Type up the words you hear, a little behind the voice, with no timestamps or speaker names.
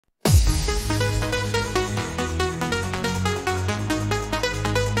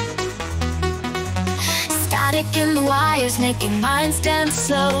clicking the wires, making minds dance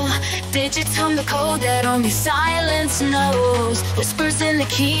slow. Digits hum the code that only silence knows. Whispers in the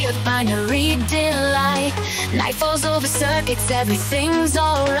key of binary delight. Night falls over circuits, everything's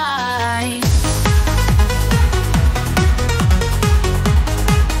alright.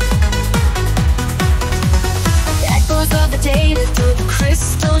 Echoes of the data through the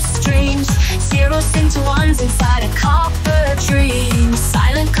crystal streams. Zeros into ones inside a copper dream.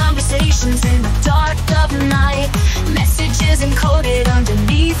 Silent conversations in the dark of night. Messages encoded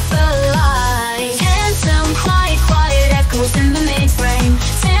underneath the light. Tantrum, quiet, quiet echoes in the mainframe.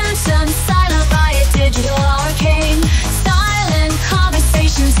 Tantrum, silent riot, digital arcane. Silent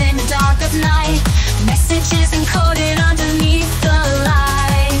conversations in the dark of night. Messages encoded underneath the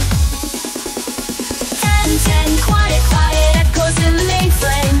light. Quiet, quiet echoes in the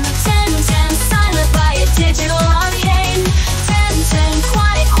mainframe. 10, silent riot, digital arcane. 10,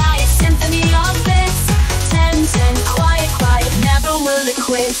 quiet, quiet symphony of bits. 10, quiet, quiet, never will it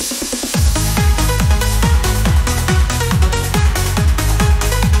quit.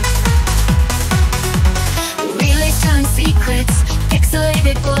 Relays telling secrets,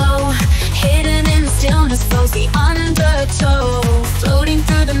 pixelated glow. Hidden in the stillness flows the undertow. Floating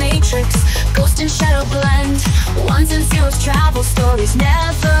through the matrix, ghost and shadow blend. Ones and zeros travel, stories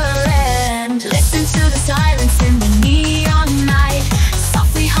never end. Listen to the silence in the neon night.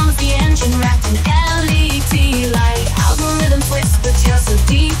 Softly hums the engine wrapped in LED light. Algorithms whisper tales so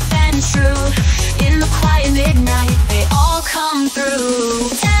deep and true. In the quiet midnight, they all come through.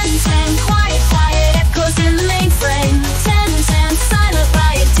 10, quiet, quiet echoes in the mainframe. 10, silent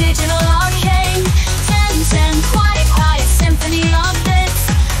riot, digital arcane. 10, quiet, quiet symphony of bits.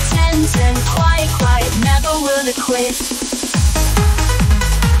 10, quiet, quiet, never will it quit.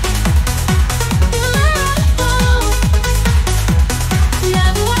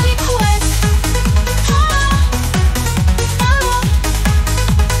 Never will it quit.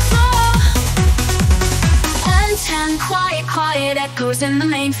 And 10, quiet, quiet echoes in the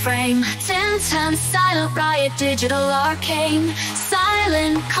mainframe. 10, silent riot, digital arcane.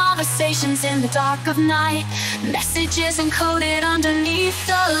 Silent conversations in the dark of night. Messages encoded underneath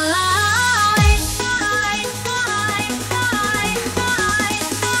the light.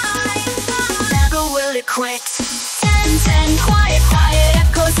 Never will it quit. 10, quiet, quiet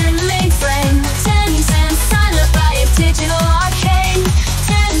echoes in the mainframe. 10, silent riot, digital arcane.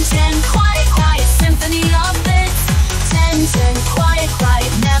 10, quiet, quiet symphony of bits. 10, quiet,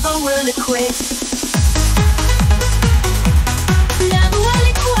 quiet, never will it quit.